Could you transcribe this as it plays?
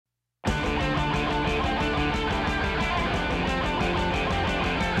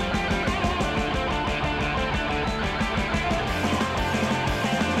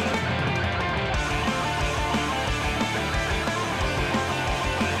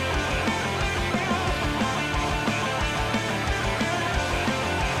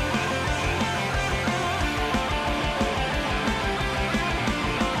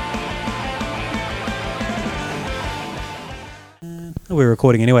We're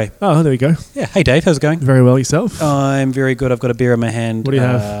recording anyway. Oh, there we go. Yeah. Hey, Dave. How's it going? Very well, yourself? I'm very good. I've got a beer in my hand. What do you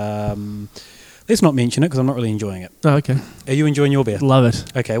have? Let's not mention it because I'm not really enjoying it. Oh, okay. Are you enjoying your beer? Love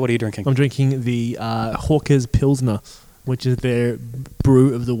it. Okay. What are you drinking? I'm drinking the Hawker's Pilsner, which is their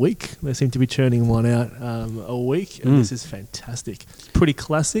brew of the week. They seem to be churning one out a week, and this is fantastic. Pretty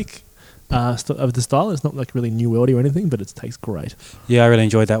classic of the style. It's not like really new worldy or anything, but it tastes great. Yeah, I really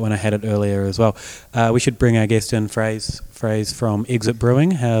enjoyed that when I had it earlier as well. We should bring our guest in, Phrase from Exit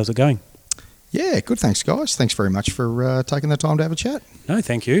Brewing. How's it going? Yeah, good. Thanks, guys. Thanks very much for taking the time to have a chat. No,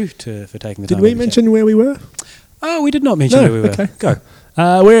 thank you for taking the time. Did we mention where we were? Oh, we did not mention where we were. Okay. Go.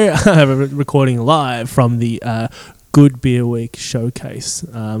 We're recording live from the Good Beer Week showcase,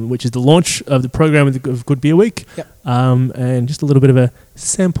 which is the launch of the program of Good Beer Week. Yep. And just a little bit of a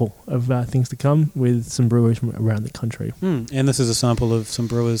sample of things to come with some brewers from around the country. And this is a sample of some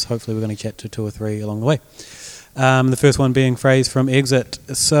brewers. Hopefully we're going to chat to 2 or 3 along the way. The first one being Phrase from Exit.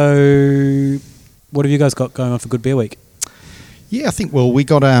 So what have you guys got going on for Good Beer Week? Yeah, I think, we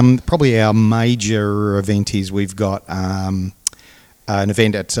got probably our major event is we've got an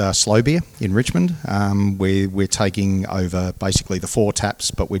event at Slow Beer in Richmond where we're taking over basically the 4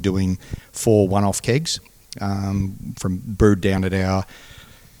 taps, but we're doing 4 one-off kegs from brewed down at our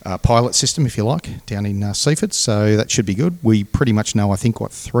pilot system, if you like, down in Seaford. So that should be good. We pretty much know, I think,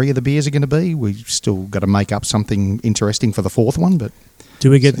 what 3 of the beers are going to be. We've still got to make up something interesting for the 4th one. But do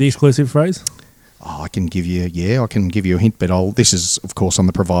we get the exclusive Phrase? I can give you a hint, but this is, of course, on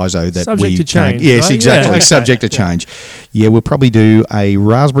the proviso that subject to change. Yes, right? exactly, Yeah, okay. Subject to change. Yeah, we'll probably do a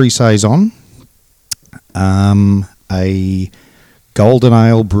raspberry saison, a golden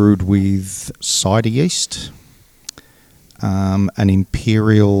ale brewed with cider yeast, an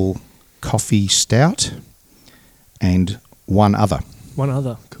imperial coffee stout, and one other. One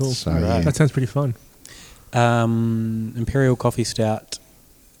other. Cool. So, Right. That sounds pretty fun. Imperial Coffee Stout.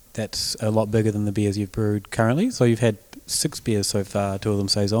 That's a lot bigger than the beers you've brewed currently. So you've had 6 beers so far, 2 of them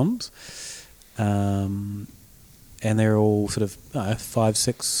saisons, and they're all sort of 5,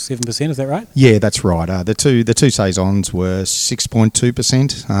 6, 7%. Is that right? Yeah, that's right. The two saisons were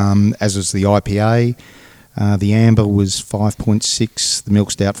 6.2%, as was the IPA. The amber was 5.6, the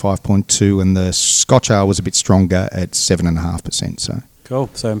milk stout 5.2, and the Scotch ale was a bit stronger at 7.5%. So. Cool.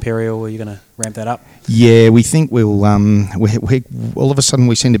 So Imperial, are you going to ramp that up? Yeah, we think we'll. We all of a sudden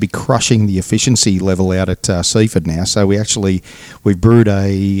we seem to be crushing the efficiency level out at Seaford now. So we've brewed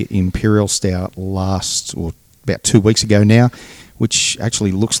a Imperial Stout about 2 weeks ago now, which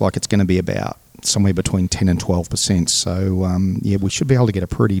actually looks like it's going to be about somewhere between 10 and 12%. So we should be able to get a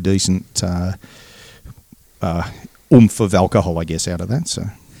pretty decent oomph of alcohol, I guess, out of that. So.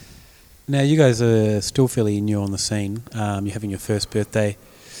 Now, you guys are still fairly new on the scene. You're having your first birthday.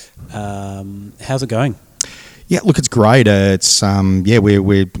 How's it going? Yeah, look, it's great.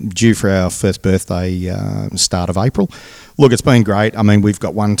 We're due for our first birthday start of April. Look, it's been great. I mean, we've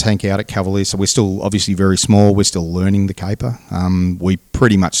got 1 tank out at Cavalier, so we're still obviously very small. We're still learning the caper. We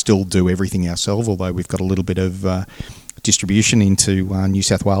pretty much still do everything ourselves, although we've got a little bit of distribution into New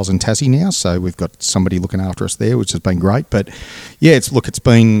South Wales and Tassie now, so we've got somebody looking after us there, which has been great. But yeah, it's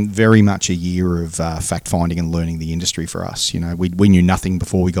been very much a year of fact finding and learning the industry for us. You know, we knew nothing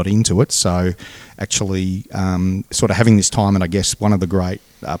before we got into it, so actually sort of having this time, and I guess one of the great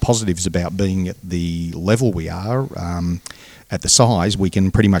positives about being at the level we are, at the size, we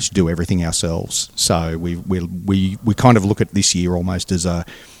can pretty much do everything ourselves. So we kind of look at this year almost as a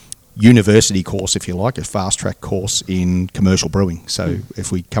university course, if you like, a fast track course in commercial brewing. So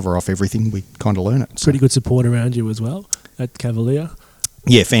if we cover off everything, we kind of learn it. So. Pretty good support around you as well at Cavalier.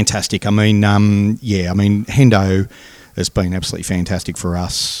 Yeah, fantastic. I mean, Hendo has been absolutely fantastic for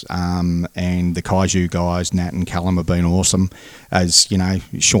us, and the Kaiju guys, Nat and Callum, have been awesome, as you know,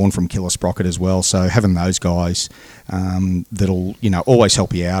 Sean from Killer Sprocket as well. So having those guys that'll always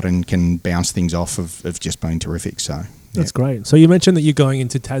help you out and can bounce things off have just been terrific. So. That's great. So you mentioned that you're going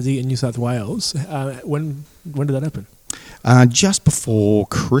into Tassie and New South Wales. When did that happen? Just before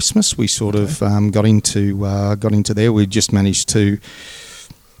Christmas, we sort of got into there. We just managed to,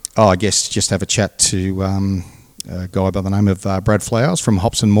 just have a chat to a guy by the name of Brad Flowers from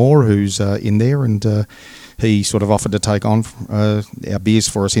Hops and More, who's in there, and he sort of offered to take on our beers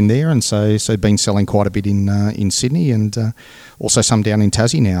for us in there, and so been selling quite a bit in Sydney, and also some down in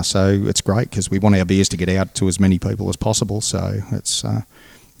Tassie now. So it's great because we want our beers to get out to as many people as possible. So it's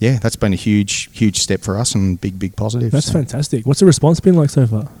that's been a huge step for us and big positive. That's fantastic. What's the response been like so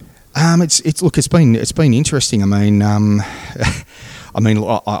far? It's been interesting.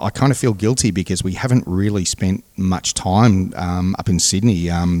 I kind of feel guilty because we haven't really spent much time up in Sydney,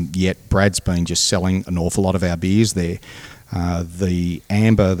 yet Brad's been just selling an awful lot of our beers there. The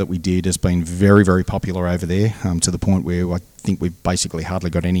amber that we did has been very, very popular over there, to the point where I think we've basically hardly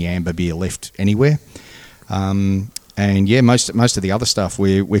got any amber beer left anywhere. And yeah, most of the other stuff,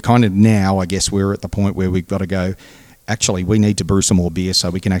 we're kind of now, I guess we're at the point where we've got to go, actually, we need to brew some more beer so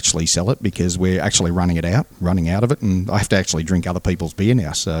we can actually sell it, because we're actually running out of it, and I have to actually drink other people's beer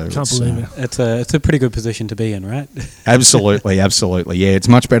now. So Can't believe it. It's a pretty good position to be in, right? Absolutely. Yeah, it's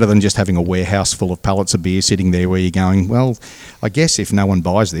much better than just having a warehouse full of pallets of beer sitting there where you're going, well, I guess if no one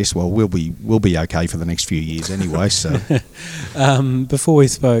buys this, well, we'll be okay for the next few years anyway. So Before we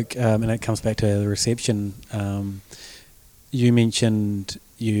spoke, and it comes back to the reception, you mentioned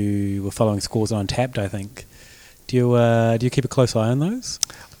you were following scores on Untappd, I think. Do you keep a close eye on those?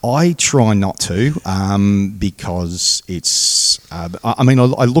 I try not to, because it's. I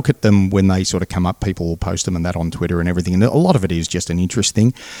look at them when they sort of come up. People will post them and that on Twitter and everything, and a lot of it is just an interest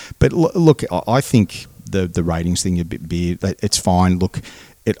thing. But look, I think the ratings thing, it's fine. Look,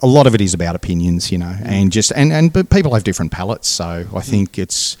 a lot of it is about opinions, but people have different palates, so I think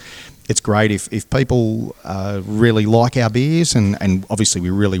it's great if people really like our beers, and obviously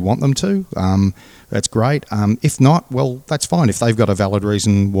we really want them to. That's great. If not, well, that's fine. If they've got a valid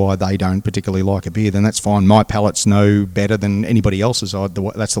reason why they don't particularly like a beer, then that's fine. My palate's no better than anybody else's.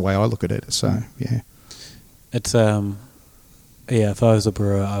 That's the way I look at it. So, yeah. It's, if I was a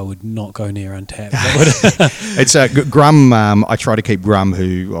brewer, I would not go near Untappd. It's Grum. I try to keep Grum,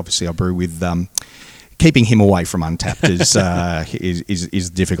 who obviously I brew with. Keeping him away from Untappd is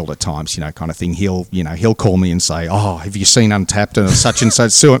difficult at times, kind of thing. He'll call me and say, "Oh, have you seen Untappd and such and so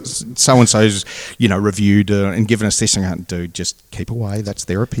and so's reviewed and given us this?" And I go, "Dude, just keep away. That's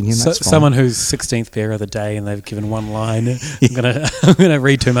their opinion. That's fine." Someone who's 16th beer of the day and they've given one line. I'm gonna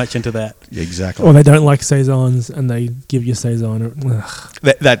read too much into that. Exactly. Or they don't like saisons and they give you saison.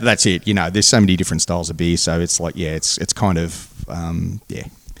 That's it. There's so many different styles of beer, so it's like, yeah, it's kind of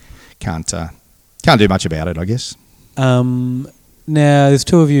can't do much about it, I guess. Now, there's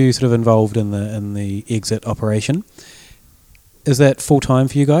two of you sort of involved in the exit operation. Is that full time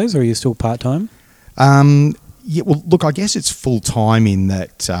for you guys, or are you still part time? Yeah, well, look, I guess it's full time in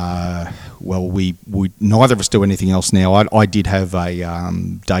that. We neither of us do anything else now. I did have a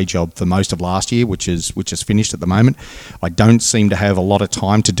day job for most of last year, which is finished at the moment. I don't seem to have a lot of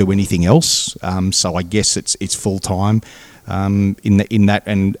time to do anything else, so I guess it's full time. In that,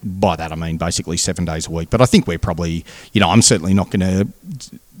 and by that I mean basically 7 days a week. But I think we're probably, I'm certainly not going to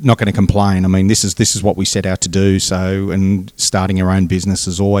complain. I mean, this is what we set out to do. So, and starting our own business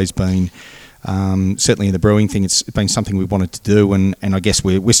has always been, certainly in the brewing thing, it's been something we wanted to do, and I guess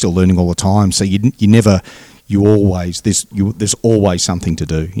we're still learning all the time. So there's always something to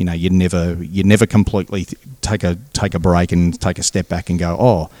do. You never completely take a break and take a step back and go,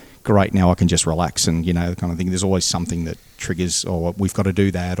 oh, great, now I can just relax, and kind of thing. There's always something that triggers, or we've got to do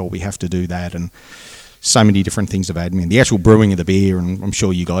that, or we have to do that, and so many different things of admin. The actual brewing of the beer, and I'm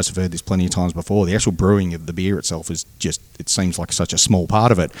sure you guys have heard this plenty of times before, the actual brewing of the beer itself is just, it seems like such a small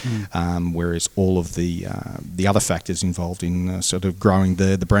part of it, whereas all of the other factors involved in sort of growing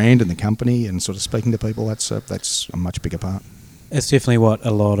the brand and the company and sort of speaking to people, that's a much bigger part. It's definitely what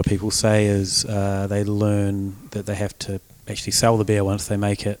a lot of people say is they learn that they have to actually sell the beer once they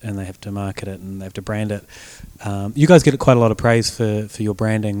make it, and they have to market it and they have to brand it. You guys get quite a lot of praise for your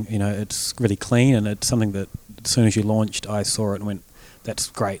branding. It's really clean, and it's something that as soon as you launched, I saw it and went, that's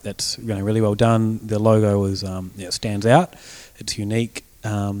great, that's really well done. The logo was stands out, it's unique.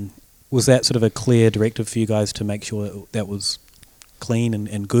 Was that sort of a clear directive for you guys to make sure that was clean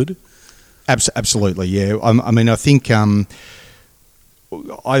and good? Absolutely, yeah.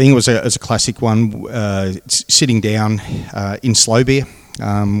 I think it was a classic one, sitting down in Slow Beer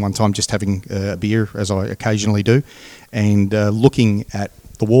one time, just having a beer, as I occasionally do, and looking at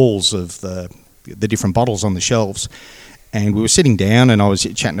the walls of the different bottles on the shelves. And we were sitting down, and I was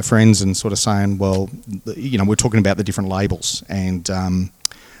chatting to friends and sort of saying, well, we're talking about the different labels, and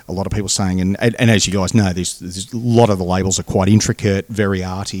a lot of people saying, and as you guys know, there's a lot of the labels are quite intricate, very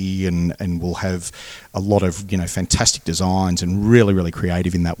arty, and will have a lot of fantastic designs and really, really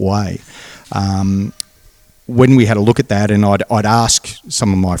creative in that way. When we had a look at that, and I'd ask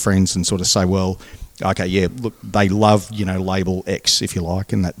some of my friends and sort of say, well, okay, yeah, look, they love label X, if you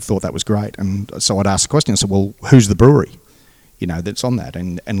like, and thought that was great. And so I'd ask the question, I said, well, who's the brewery that's on that?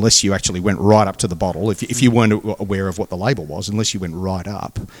 And unless you actually went right up to the bottle, if you weren't aware of what the label was, unless you went right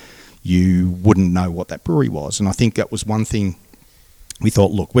up, you wouldn't know what that brewery was. And I think that was one thing we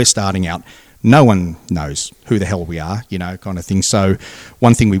thought, look, we're starting out, no one knows who the hell we are, kind of thing. So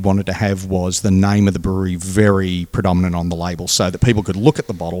one thing we wanted to have was the name of the brewery very predominant on the label, so that people could look at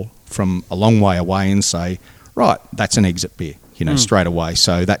the bottle from a long way away and say, right, that's an exit beer, straight away.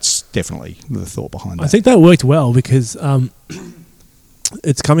 So that's definitely the thought behind that. I think that worked well because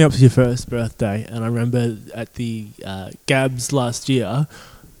it's coming up to your first birthday, and I remember at the Gabs last year,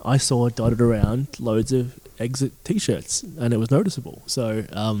 I saw dotted around loads of exit T-shirts, and it was noticeable. So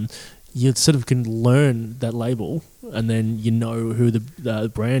you sort of can learn that label, and then you know who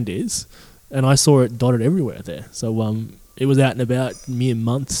the brand is. And I saw it dotted everywhere there. So it was out and about mere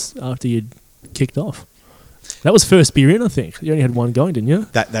months after you'd kicked off. That was first beer in, I think. You only had one going, didn't you?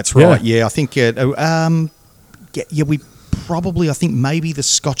 That's right. Yeah, I think. We probably. I think maybe the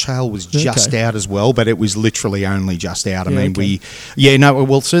Scotch Ale was just out as well, but it was literally only just out.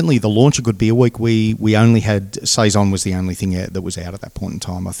 Well, certainly the launch of Good Beer Week, we only had Saison was the only thing that was out at that point in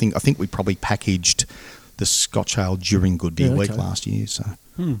time. I think we probably packaged the Scotch Ale during Good Beer Week last year. So.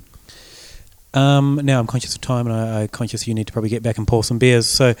 Now I'm conscious of time, and I'm conscious you need to probably get back and pour some beers.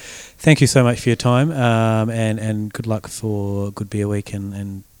 So thank you so much for your time, and good luck for Good Beer Week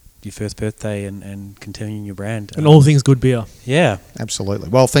and your first birthday and continuing your brand. And all things good beer. Yeah. Absolutely.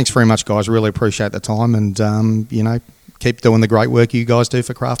 Well, thanks very much, guys. Really appreciate the time, and, keep doing the great work you guys do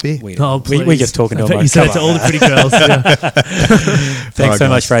for craft beer. We're just talking to them. You said it to all the pretty girls. Yeah. Thanks so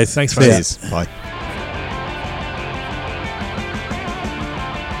much, Fraser. Thanks, Fraser. Cheers. Bye.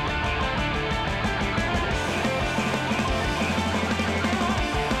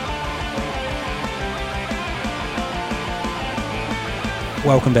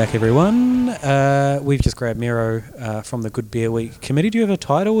 Welcome back, everyone. We've just grabbed Miro from the Good Beer Week committee. Do you have a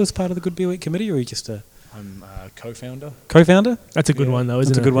title as part of the Good Beer Week committee, or are you just a... I'm co-founder. Co-founder? That's a good one, though,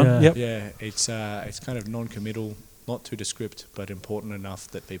 isn't it? That's a good one, Yeah. yep. Yeah, it's kind of non-committal, not too descript, but important enough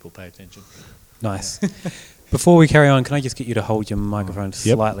that people pay attention. Nice. Before we carry on, can I just get you to hold your microphone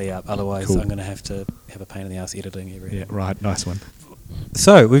slightly up? Otherwise, Cool. I'm going to have a pain in the ass editing everything. Yeah, right. Nice one.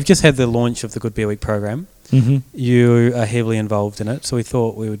 So, we've just had the launch of the Good Beer Week program. Mm-hmm. You are heavily involved in it, so we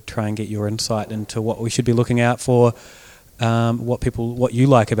thought we would try and get your insight into what we should be looking out for, what you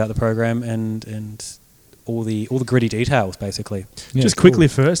like about the program, and all the gritty details, basically. Yeah, Just quickly,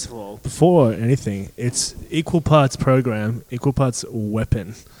 first of all, before anything, it's equal parts program, equal parts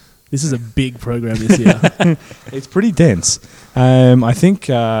weapon. This is a big program this year. It's pretty dense. I think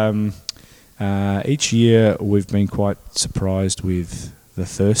each year we've been quite surprised with the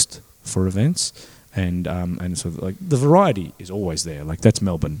thirst for events, and sort of like the variety is always there. Like that's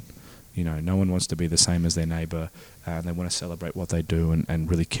Melbourne. No one wants to be the same as their neighbour. They want to celebrate what they do and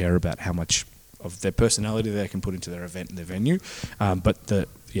really care about how much of their personality they can put into their event and their venue. But the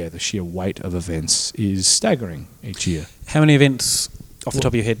sheer weight of events is staggering each year. How many events off the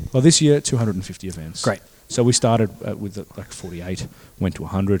top of your head? Well, this year 250 events. Great. So we started with like 48, went to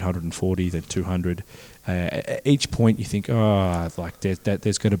 100, 140, then 200. At each point you think,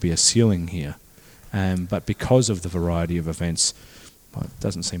 there's going to be a ceiling here. But because of the variety of events, well, it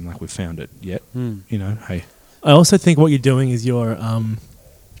doesn't seem like we've found it yet. Hey. I also think what you're doing is you're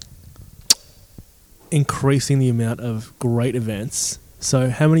increasing the amount of great events. So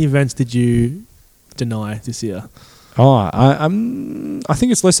how many events did you deny this year? I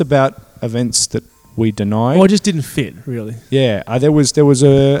think it's less about events that we deny. Or just didn't fit, really. Yeah, there was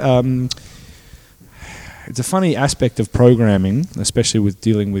a... it's a funny aspect of programming, especially with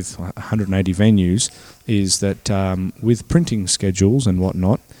dealing with 180 venues, is that with printing schedules and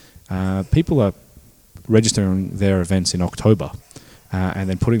whatnot, people are registering their events in October and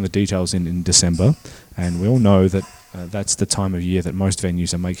then putting the details in December. And we all know that that's the time of year that most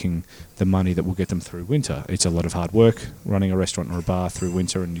venues are making the money that will get them through winter. It's a lot of hard work running a restaurant or a bar through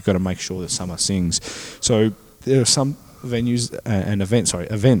winter, and you've got to make sure that summer sings. So there are some venues and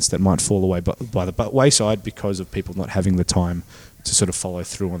events that might fall away by the wayside because of people not having the time to sort of follow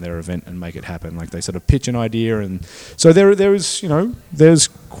through on their event and make it happen. Like they sort of pitch an idea, and so there is there's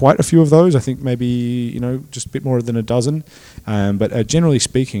quite a few of those. I think maybe just a bit more than a dozen, but generally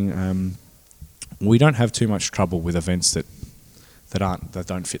speaking, we don't have too much trouble with events that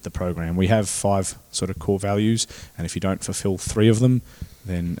don't fit the program. We have 5 sort of core values, and if you don't fulfil 3 of them,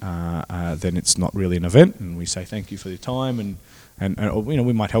 then it's not really an event, and we say thank you for your time, and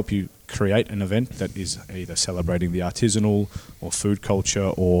we might help you create an event that is either celebrating the artisanal or food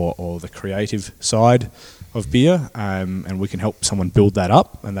culture or the creative side of beer, and we can help someone build that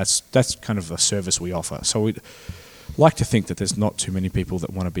up, and that's kind of a service we offer. So we like to think that there's not too many people that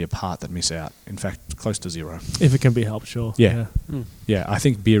want to be a part that miss out. In fact, close to 0. If it can be helped, sure. Yeah. I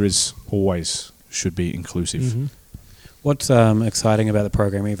think beer should be inclusive. Mm-hmm. What's exciting about the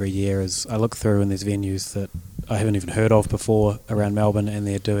program every year is I look through and there's venues that I haven't even heard of before around Melbourne, and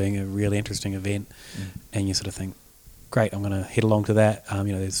they're doing a really interesting event, and you sort of think, great, I'm going to head along to that.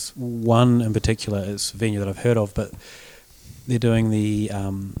 There's one in particular, it's a venue that I've heard of, but they're doing the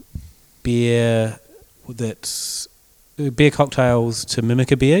beer cocktails to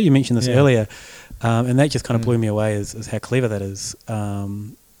mimic a beer. You mentioned this earlier, and that just kind of blew me away as how clever that is.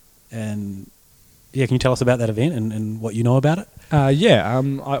 Can you tell us about that event and what you know about it? I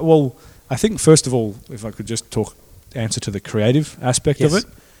think first of all, if I could just answer to the creative aspect of it,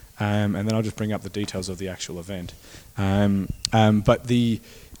 and then I'll just bring up the details of the actual event. But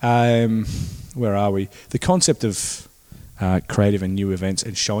where are we? The concept of creative and new events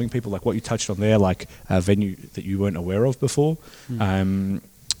and showing people, like what you touched on there, like a venue that you weren't aware of before.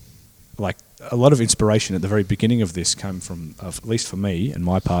 Like a lot of inspiration at the very beginning of this came from, at least for me and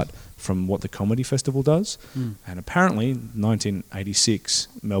my part, from what the Comedy Festival does. And apparently, 1986,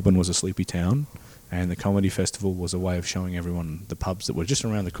 Melbourne was a sleepy town, and the Comedy Festival was a way of showing everyone the pubs that were just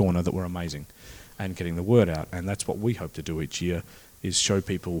around the corner that were amazing, and getting the word out. And that's what we hope to do each year, is show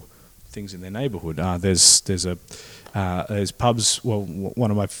people things in their neighbourhood. There's pubs. Well, one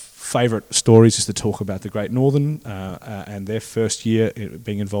of my favourite stories is to talk about the Great Northern and their first year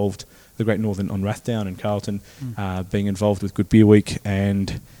being involved. The Great Northern on Rathdown in Carlton, being involved with Good Beer Week,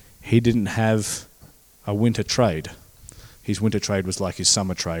 and he didn't have a winter trade. His winter trade was like his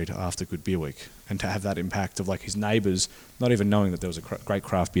summer trade after Good Beer Week, and to have that impact of like his neighbours not even knowing that there was a great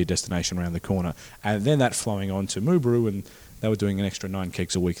craft beer destination around the corner, and then that flowing on to Moo Brew, and they were doing an extra 9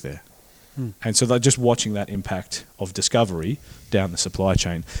 kegs a week there. And so they're just watching that impact of discovery down the supply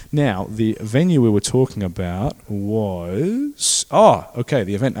chain. Now, the venue we were talking about was...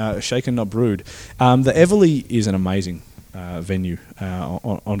 the event, Shaken Not Brewed. The Everleigh is an amazing venue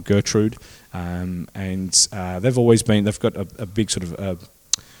on Gertrude, and they've always been... They've got a big sort of...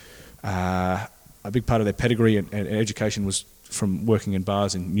 a big part of their pedigree and education was from working in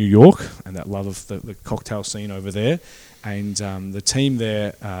bars in New York, and that love of the cocktail scene over there. And the team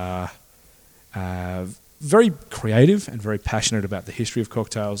there... very creative and very passionate about the history of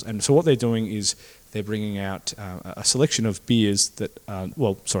cocktails, and so what they're doing is they're bringing out a selection of beers that, a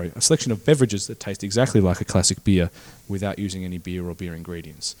selection of beverages that taste exactly like a classic beer without using any beer or beer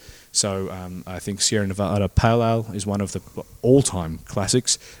ingredients. So I think Sierra Nevada Pale Ale is one of the all-time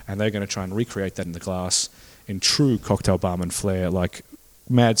classics, and they're going to try and recreate that in the glass in true cocktail barman flair, like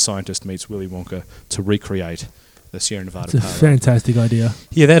mad scientist meets Willy Wonka, to recreate the Sierra Nevada It's a fantastic idea.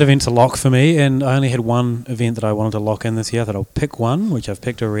 Yeah, that event's a lock for me, and I only had one event that I wanted to lock in this year. That I'll pick one, which I've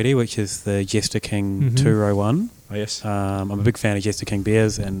picked already, which is the Jester King 201. Oh, yes. I'm a big fan of Jester King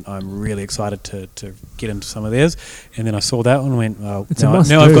beers, and I'm really excited to get into some of theirs. And then I saw that one and went, well,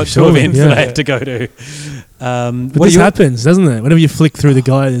 now I've got two events that I have to go to. But this happens, doesn't it? Whenever you flick through the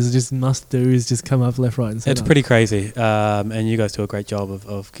guide, there's just must-dos just come up left, right and centre. It's pretty crazy. And you guys do a great job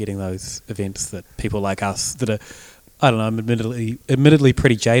of getting those events that people like us that are, I don't know, I'm admittedly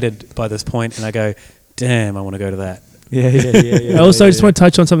pretty jaded by this point, and I go, damn, I want to go to that. Yeah. I also just want to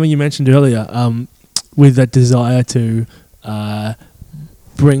touch on something you mentioned earlier, with that desire to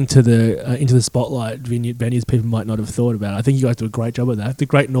bring to the into the spotlight venues people might not have thought about. I think you guys do a great job of that. The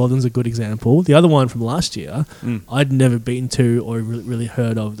Great Northern's a good example. The other one from last year, I'd never been to or really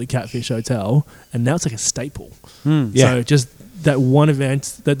heard of, the Catfish Hotel, and now it's like a staple. So just that one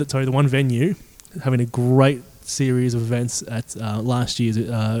event, the one venue, having a great series of events at last year's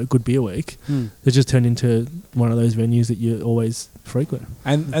Good Beer Week, it just turned into one of those venues that you always frequent.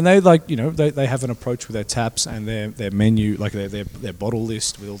 And they they have an approach with their taps and their menu, like their bottle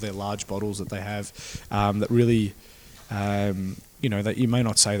list with all their large bottles that they have, that really that you may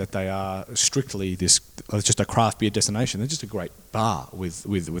not say that they are strictly just a craft beer destination. They're just a great bar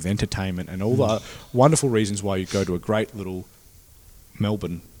with entertainment and all the wonderful reasons why you go to a great little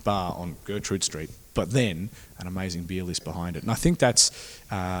Melbourne bar on Gertrude Street, but then an amazing beer list behind it. And I think that's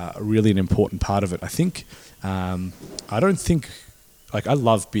really an important part of it. I think, I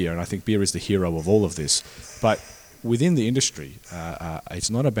love beer, and I think beer is the hero of all of this, but within the industry, it's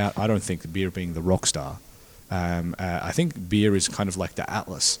not about, I don't think, beer being the rock star. I think beer is kind of like the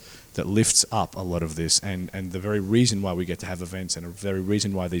atlas that lifts up a lot of this, and the very reason why we get to have events, and the very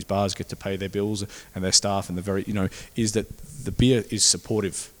reason why these bars get to pay their bills and their staff, and is that the beer is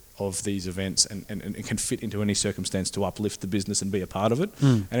supportive of these events and can fit into any circumstance to uplift the business and be a part of it.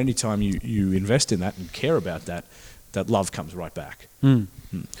 And any time you invest in that and care about that love comes right back. It's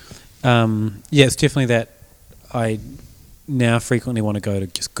definitely that. I now frequently want to go to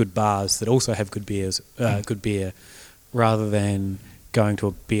just good bars that also have good beers, good beer, rather than going to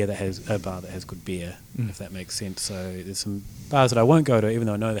a bar that has good beer, if that makes sense. So there's some bars that I won't go to, even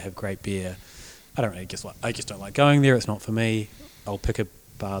though I know they have great beer. I just don't like going there. It's not for me. I'll pick a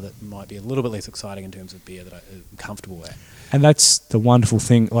bar that might be a little bit less exciting in terms of beer that I'm comfortable at. And that's the wonderful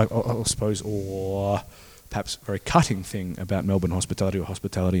thing, like I suppose, or perhaps very cutting thing about Melbourne hospitality or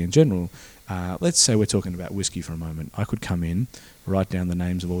hospitality in general. Let's say we're talking about whiskey for a moment. I could come in, write down the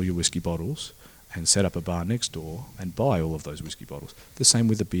names of all your whiskey bottles, and set up a bar next door and buy all of those whiskey bottles. The same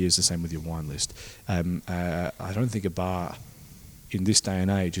with the beers, the same with your wine list. I don't think a bar in this day and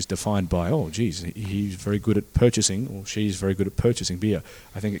age is defined by, oh, geez, he's very good at purchasing, or she's very good at purchasing beer.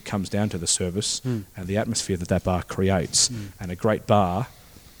 I think it comes down to the service and the atmosphere that bar creates. And a great bar,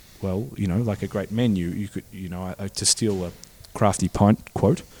 well, like a great menu, you could, to steal a crafty pint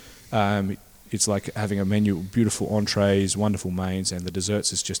quote, it's like having a menu of beautiful entrees, wonderful mains, and the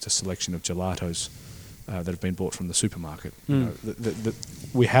desserts is just a selection of gelatos that have been bought from the supermarket.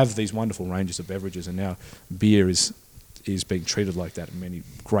 We have these wonderful ranges of beverages, and now beer is being treated like that in many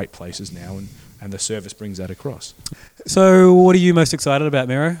great places now, and the service brings that across. So what are you most excited about,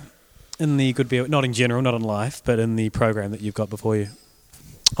 Miro, in the Good Beer, not in general, not in life, but in the program that you've got before you?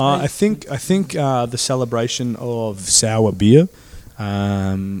 I think the celebration of sour beer.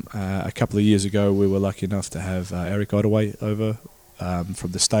 A couple of years ago, we were lucky enough to have Eric Ottaway over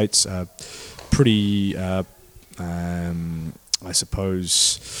from the States. Pretty, I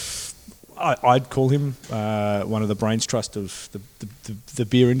suppose, I'd call him one of the brains trust of the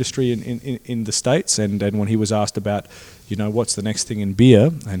beer industry in the States. And when he was asked about, what's the next thing in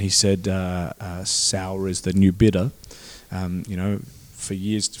beer, and he said sour is the new bitter. For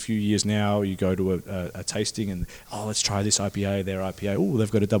a few years now, you go to a tasting and, let's try this IPA, their IPA. Oh, they've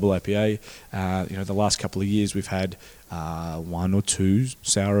got a double IPA. The last couple of years we've had 1 or 2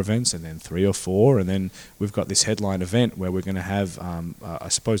 sour events, and then 3 or 4, and then we've got this headline event where we're going to have, I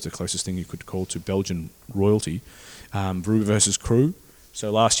suppose, the closest thing you could call to Belgian royalty, Brew versus Crew. So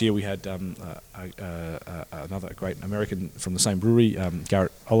last year we had another great American from the same brewery,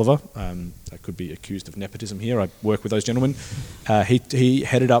 Garrett Oliver. I could be accused of nepotism here. I work with those gentlemen. He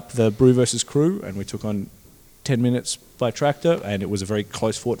headed up the Brew versus Crew, and we took on 10 minutes by tractor, and it was a very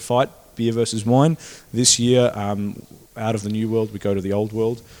close-fought fight, beer versus wine. This year, out of the new world, we go to the old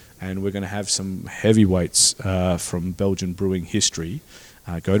world, and we're going to have some heavyweights from Belgian brewing history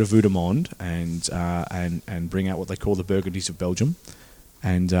go to Voudemonde and bring out what they call the Burgundies of Belgium,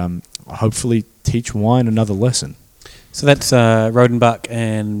 and hopefully teach wine another lesson. So that's Rodenbach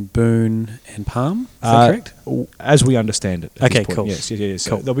and Boone and Palm, is that correct? As we understand it. Okay, cool. Yes. So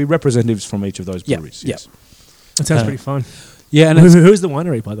Cool. there'll be representatives from each of those breweries. Yep. Yes. That sounds pretty fun. Yeah, and Who's the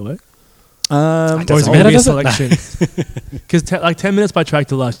winery, by the way? It Or is doesn't it matter, maybe a does it? selection? Because 10 minutes by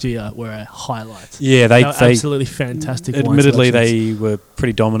tractor last year were a highlight. Yeah, They they were absolutely fantastic. wine admittedly, selections. they were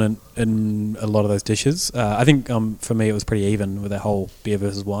pretty dominant in a lot of those dishes. I think for me it was pretty even with that whole beer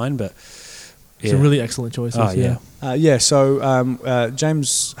versus wine, but yeah. Some really excellent choices. Oh, yeah. So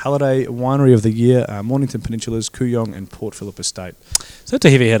James Halliday Winery of the Year, Mornington Peninsula's Kooyong and Port Phillip Estate. So it's a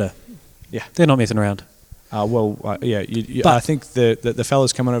heavy hitter. Yeah. They're not messing around. But I think the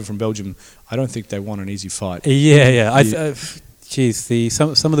fellas coming over from Belgium, I don't think they want an easy fight. Yeah.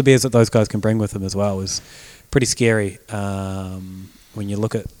 Some of the beers that those guys can bring with them as well is pretty scary when you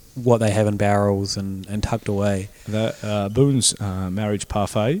look at what they have in barrels and tucked away. Boone's Marriage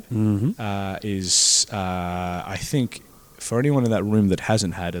Parfait is, I think, for anyone in that room that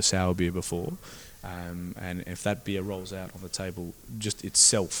hasn't had a sour beer before, and if that beer rolls out on the table, just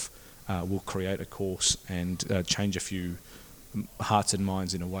itself will create a course and change a few hearts and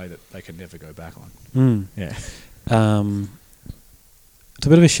minds in a way that they can never go back on. Yeah. It's a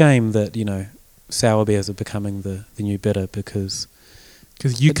bit of a shame that, sour beers are becoming the new bitter because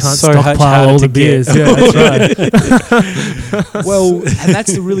you it's can't so stockpile all the beers. Yeah, that's right. Well, and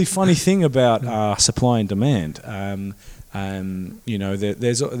that's the really funny thing about supply and demand. There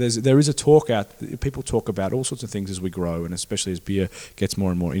is a talk out. People talk about all sorts of things as we grow, and especially as beer gets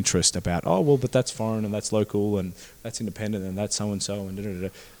more and more interest about. Oh well, but that's foreign and that's local and that's independent and that's so and so and da, da,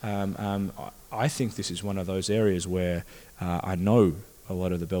 da. I think this is one of those areas where I know a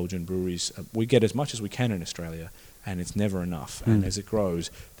lot of the Belgian breweries. We get as much as we can in Australia, and it's never enough. And as it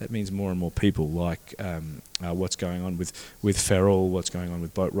grows, that means more and more people like what's going on with Feral, what's going on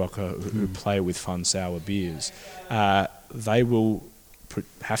with Boat Rocker, who play with fun sour beers. They will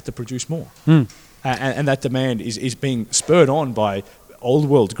have to produce more. And that demand is being spurred on by old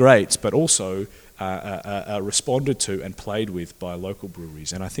world greats, but also responded to and played with by local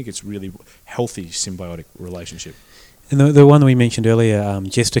breweries. And I think it's really healthy, symbiotic relationship. And the one that we mentioned earlier,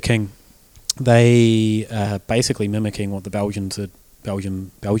 Jester King, they are basically mimicking what the Belgians are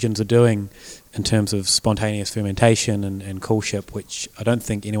Belgians are doing in terms of spontaneous fermentation and coolship, which I don't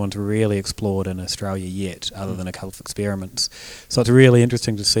think anyone's really explored in Australia yet, other than a couple of experiments. So it's really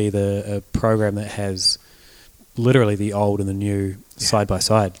interesting to see a program that has literally the old and the new side by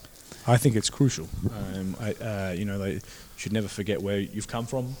side. I think it's crucial. They should never forget where you've come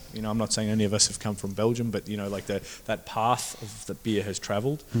from. I'm not saying any of us have come from Belgium, but that path of that beer has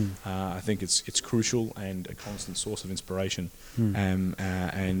travelled. I think it's crucial and a constant source of inspiration. And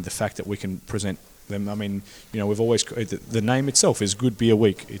the fact that we can present them. I mean, we've always the name itself is Good Beer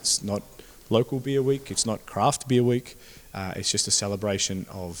Week. It's not local beer week. It's not craft beer week. It's just a celebration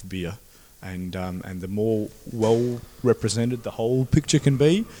of beer. And the more well represented the whole picture can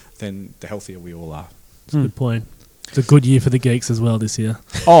be, then the healthier we all are. That's a good point. It's a good year for the geeks as well this year.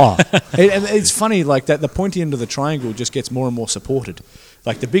 Oh, and it's funny, like that. The pointy end of the triangle just gets more and more supported.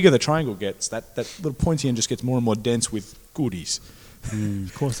 Like the bigger the triangle gets, that little pointy end just gets more and more dense with goodies.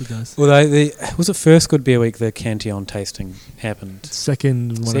 Of course it does. Well, was it first Good Beer Week the Cantillon tasting happened?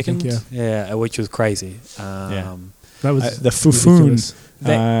 Second one, I think, yeah, which was crazy. That was the Fufun. ridiculous.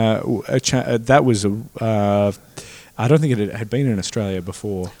 That was I don't think it had been in Australia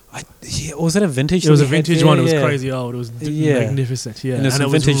before. Was it a vintage? It was a vintage one. It was crazy old. It was magnificent. Yeah, and it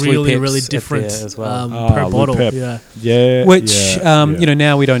was really, really different as well. per bottle. Pep. Yeah. Which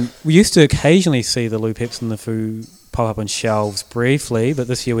now we don't. We used to occasionally see the Lou Peps and the Foo pop up on shelves briefly, but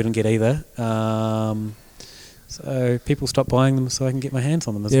this year we didn't get either. So people stopped buying them so I can get my hands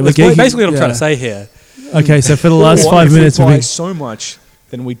on them. That's basically what I'm trying to say here. Okay, so for the last 5 minutes, we buy so much,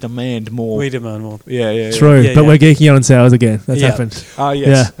 then we demand more. We demand more. Yeah. True, but we're geeking out on sours again. That's happened. Oh,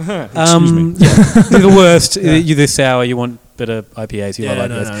 yes. Yeah. Excuse me. You're the worst. You're this sour. You want better IPAs. You like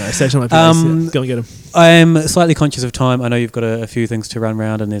this. No. Station IPAs. Go and get them. I'm slightly conscious of time. I know you've got a few things to run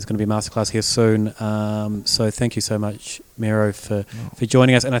around, and there's going to be a masterclass here soon. So thank you so much, Miro, for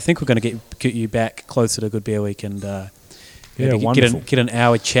joining us. And I think we're going to get you back closer to Good Beer Week and get an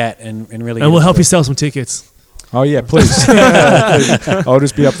hour chat and really. And we'll help you sell some tickets. Oh yeah, please. I'll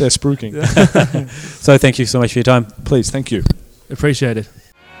just be up there spruiking. So thank you so much for your time. Please, thank you. Appreciate it.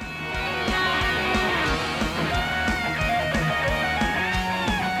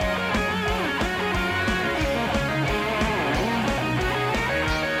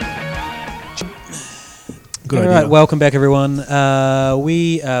 Good All idea. right, welcome back, everyone.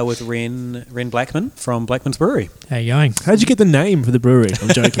 We are with Ren Blackman from Blackman's Brewery. How you going? How'd you get the name for the brewery? I'm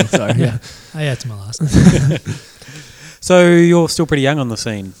joking. Sorry. Yeah. Oh, yeah, it's my last name. So you're still pretty young on the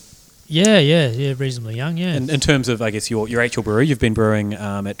scene. Yeah, reasonably young, yeah. In terms of, I guess, your actual brewery, you've been brewing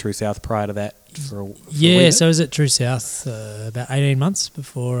at True South prior to that for a yeah, so I was at True South about 18 months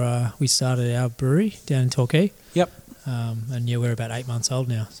before we started our brewery down in Torquay. Yep. And yeah, we're about 8 months old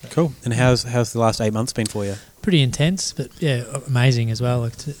now. So. Cool. And how's the last 8 months been for you? Pretty intense, but yeah, amazing as well.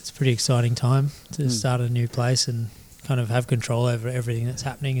 It's a pretty exciting time to start a new place and kind of have control over everything that's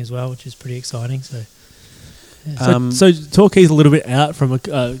happening as well, which is pretty exciting. So, yeah. So Torquay's a little bit out from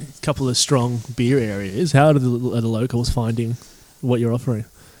a couple of strong beer areas. How are the locals finding what you're offering?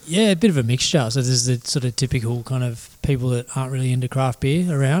 Yeah, a bit of a mixture. So there's the sort of typical kind of people that aren't really into craft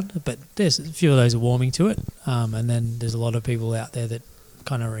beer around, but there's a few of those are warming to it. And then there's a lot of people out there that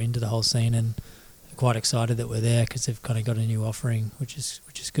kind of are into the whole scene and are quite excited that we're there because they've kind of got a new offering, which is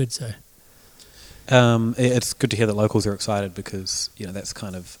good. So it's good to hear that locals are excited because that's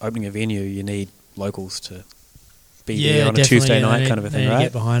kind of opening a venue. You need locals to be there on a Tuesday night kind of a thing, right?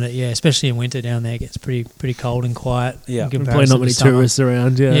 Get behind it, yeah. Especially in winter down there, it gets pretty cold and quiet. Yeah, probably not many tourists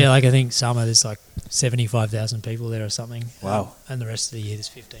around. Yeah, like I think summer there's like 75,000 people there or something. Wow. And the rest of the year there's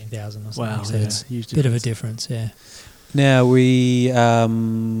 15,000 or something. Wow, So it's huge a bit of a difference, yeah. Now we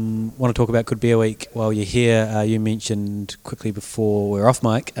want to talk about Good Beer Week. While you're here, you mentioned quickly before we're off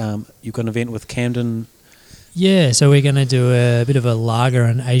mic, you've got an event with Camden. Yeah, so we're going to do a bit of a lager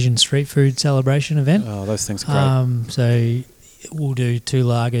and Asian street food celebration event. Oh, those things are great. So we'll do 2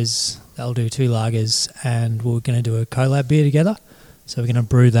 lagers. They'll do 2 lagers, and we're going to do a collab beer together. So we're going to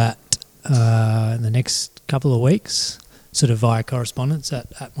brew that in the next couple of weeks, sort of via correspondence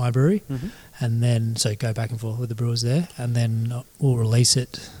at my brewery. Mm-hmm. And then, so go back and forth with the brewers there, and then we'll release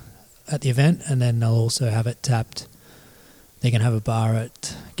it at the event, and then they'll also have it tapped. They're going to have a bar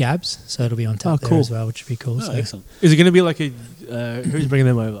at Gab's, so it'll be on tap there as well, which would be cool. Oh, excellent. Is it going to be like a... who's bringing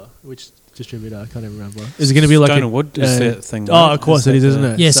them over? Which distributor? I can't even remember. Is it going to be like Stone and Wood is that thing? Oh, of course it is, isn't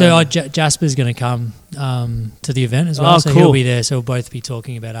it? Yeah, so Jasper's going to come to the event as well, so cool. he'll be there, so we'll both be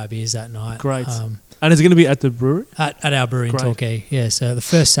talking about our beers that night. Great. And is it going to be at the brewery? At our brewery in Torquay, yeah, so the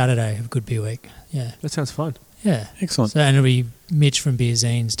first Saturday of Good Beer Week, yeah. That sounds fun. Yeah. Excellent. So, and it'll be Mitch from Beer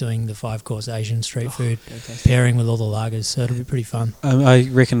Zines doing the 5-course Asian street food, Fantastic. pairing with all the lagers. So it'll be pretty fun. I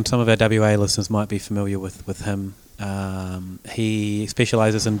reckon some of our WA listeners might be familiar with him. He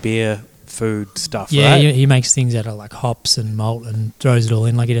specialises in beer food stuff, Yeah, right? he makes things out of like hops and malt and throws it all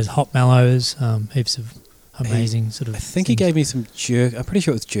in. Like he does hop mallows, heaps of amazing sort of. I think he things. gave me some jerk. I'm pretty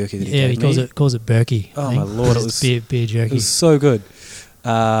sure it was jerky that he Yeah, gave he me. calls it Berkey. Oh, I think. my Lord, it It's was- beer It jerky. was so good.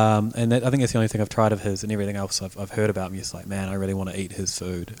 And I think that's the only thing I've tried of his, and everything else I've heard about. I'm just like, man, I really want to eat his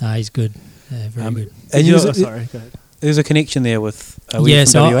food. Nah, he's good. Yeah, very good. And Sorry, go ahead. there's a connection there with. Were you Yeah, from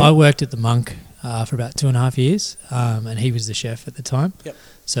so WA? I worked at the Monk for about 2.5 years, and he was the chef at the time. Yep.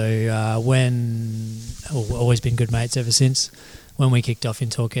 So always been good mates ever since. When we kicked off in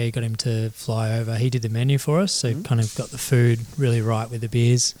Torquay, got him to fly over. He did the menu for us, so kind of got the food really right with the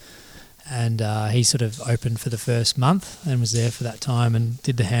beers. And he sort of opened for the first month and was there for that time and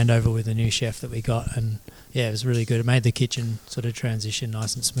did the handover with the new chef that we got. And yeah, it was really good. It made the kitchen sort of transition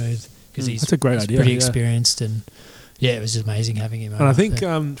nice and smooth because That's a great idea, pretty yeah. experienced. And yeah, it was just amazing having him over. And I think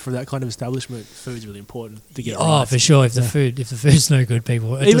But- for that kind of establishment, food's really important to get. Oh, right. for sure. If the Yeah. food's no good,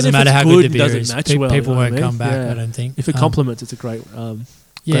 people. It Even doesn't if matter it's how good good and the beer doesn't is. match well, People you know won't what I come mean? back. Yeah. I don't think. If it complements, it's a great. Yeah,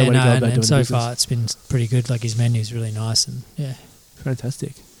 way to go about and doing so business. far it's been pretty good. Like his menu's really nice, and yeah,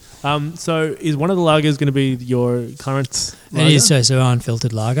 Fantastic. So is one of the lagers going to be your current? it is so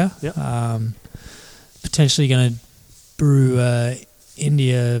unfiltered lager. Yep. Potentially going to brew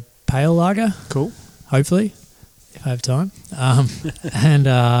India pale lager. Cool. Hopefully, if I have time.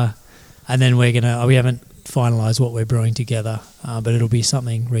 And then we haven't finalised what we're brewing together, but it'll be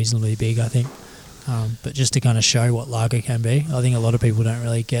something reasonably big, I think. But just to kind of show what lager can be, I think a lot of people don't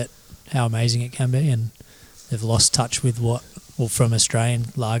really get how amazing it can be, and they've lost touch with from Australian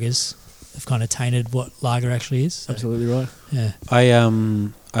lagers, they've kind of tainted what lager actually is. So, Absolutely right. yeah.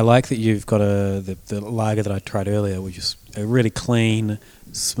 I like that you've got the lager that I tried earlier, which is a really clean,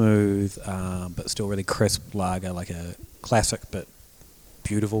 smooth, but still really crisp lager, like a classic but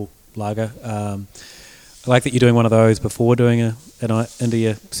beautiful lager. I like that you're doing one of those before doing an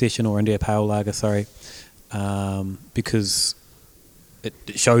India session or India pale lager, because it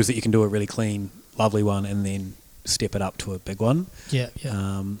shows that you can do a really clean, lovely one and then step it up to a big one. Yeah.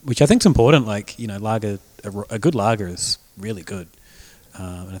 Which I think is important. Like, lager, a good lager is really good.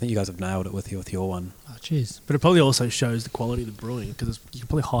 And I think you guys have nailed it with your one. Oh, cheers. But it probably also shows the quality of the brewing because you can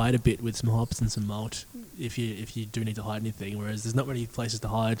probably hide a bit with some hops and some malt if you do need to hide anything. Whereas there's not many places to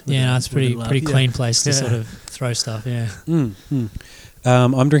hide. Yeah, no, it's pretty clean place to Yeah. sort of throw stuff. Yeah.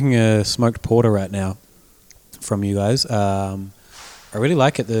 I'm drinking a smoked porter right now from you guys. I really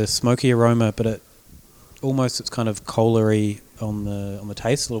like it, the smoky aroma, but it's kind of cola-y on the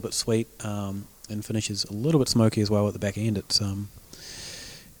taste, a little bit sweet, and finishes a little bit smoky as well at the back end. It's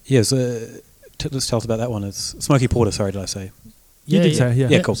let's tell us about that one. It's smoky porter. Sorry, did I say? You did say, yeah.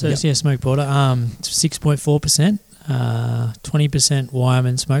 Yeah, cool. So it's smoked porter. It's 6.4%, 20%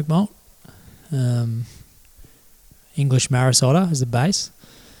 Wyman smoke malt, English Marisota as the base.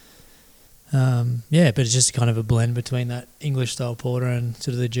 But it's just kind of a blend between that English style porter and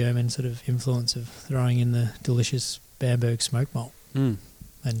sort of the German sort of influence of throwing in the delicious Bamberg smoke malt and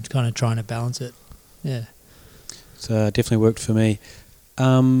kind of trying to balance it. Yeah. So definitely worked for me.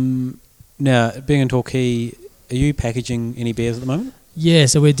 Now, being in Torquay, are you packaging any beers at the moment? Yeah,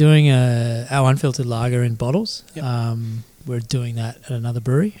 so we're doing our unfiltered lager in bottles. Yep. We're doing that at another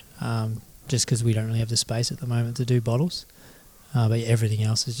brewery, just because we don't really have the space at the moment to do bottles. But everything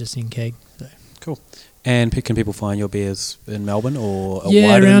else is just in keg. So. Cool. And can people find your beers in Melbourne or Yeah,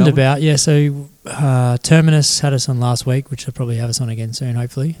 wider than around Melbourne? about. Yeah, so Terminus had us on last week, which they'll probably have us on again soon,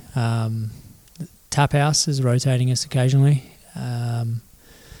 hopefully. Tap House is rotating us occasionally.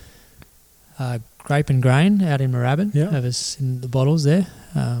 Grape and Grain out in Moorabbin have us in the bottles there.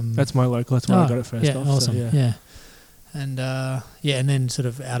 That's my local. That's where I got it first off. Awesome. So, yeah. And and then sort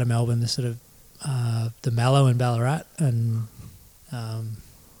of out of Melbourne, the sort of the Mallow in Ballarat and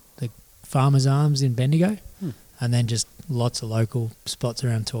the Farmers Arms in Bendigo, and then just lots of local spots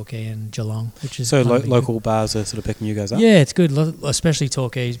around Torquay and Geelong, which is So kind of local bars are sort of picking you guys up? Yeah, it's good. Especially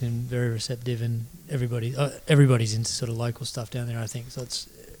Torquay's been very receptive, and everybody's into sort of local stuff down there, I think. So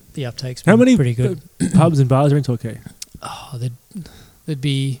the uptake's been How many pretty good. pubs and bars are in Torquay? Oh, there'd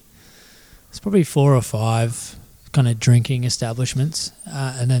be it's probably 4 or 5 kind of drinking establishments,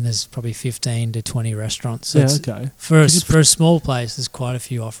 and then there's probably 15 to 20 restaurants. So Okay. for a small place, there's quite a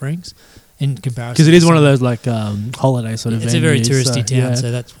few offerings in comparison. Because it is to one of some- those like holiday sort of. It's a very venues, touristy town, yeah.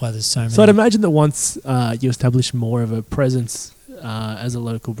 so that's why there's so many. So I'd imagine that once you establish more of a presence as a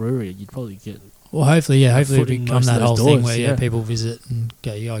local brewery, you'd probably get Well, hopefully it foot in become most of that those whole thing doors, where yeah. people visit and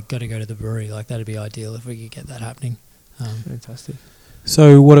go, I got to go to the brewery. Like that'd be ideal if we could get that happening. Fantastic.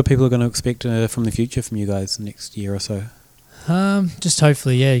 So, what are people going to expect from the future from you guys next year or so? Just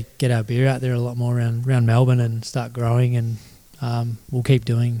hopefully, get our beer out there a lot more around Melbourne and start growing, and we'll keep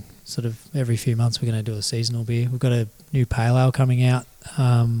doing sort of every few months. We're going to do a seasonal beer. We've got a new pale ale coming out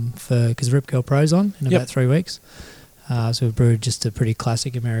because Rip Curl Pro's on in about 3 weeks. So we've brewed just a pretty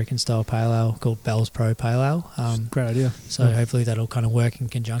classic American style pale ale called Bell's Pro Pale Ale. Great idea. So hopefully that'll kind of work in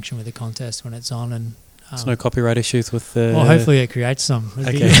conjunction with the contest when it's on. And There's no copyright issues with the... well, hopefully it creates some.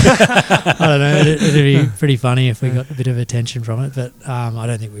 Okay. I don't know. It'd be pretty funny if we got a bit of attention from it, but I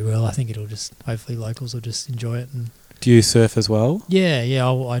don't think we will. I think it'll just, hopefully locals will just enjoy it. And Do you surf as well?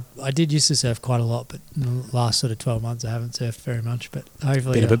 Yeah. I did used to surf quite a lot, but in the last sort of 12 months I haven't surfed very much. But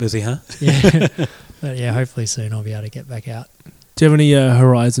hopefully... Been a bit busy, huh? Yeah. But yeah, hopefully soon I'll be able to get back out. Do you have any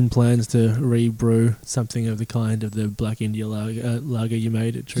horizon plans to rebrew something of the kind of the Black India lager you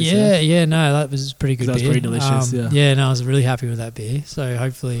made at True South? Yeah, no, that was pretty good beer. That was pretty delicious, Yeah, no, I was really happy with that beer. So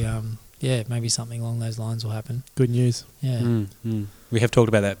hopefully, maybe something along those lines will happen. Good news. Yeah. We have talked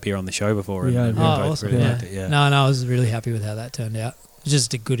about that beer on the show before. We and have, we yeah. both Awesome. really Yeah. liked it, yeah. No, I was really happy with how that turned out. It's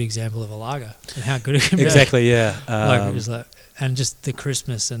just a good example of a lager and how good it can be. Exactly, yeah. And just the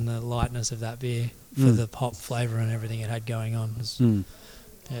crispness and the lightness of that beer for the pop flavour and everything it had going on. Yeah,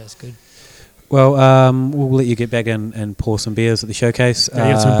 it's good. Well, we'll let you get back and pour some beers at the showcase. Yeah,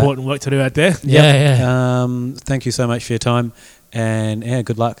 you have some important work to do out there. Yeah. Thank you so much for your time, and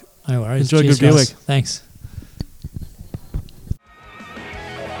good luck. No worries. Enjoy a Cheers, good beer guys. week. Thanks.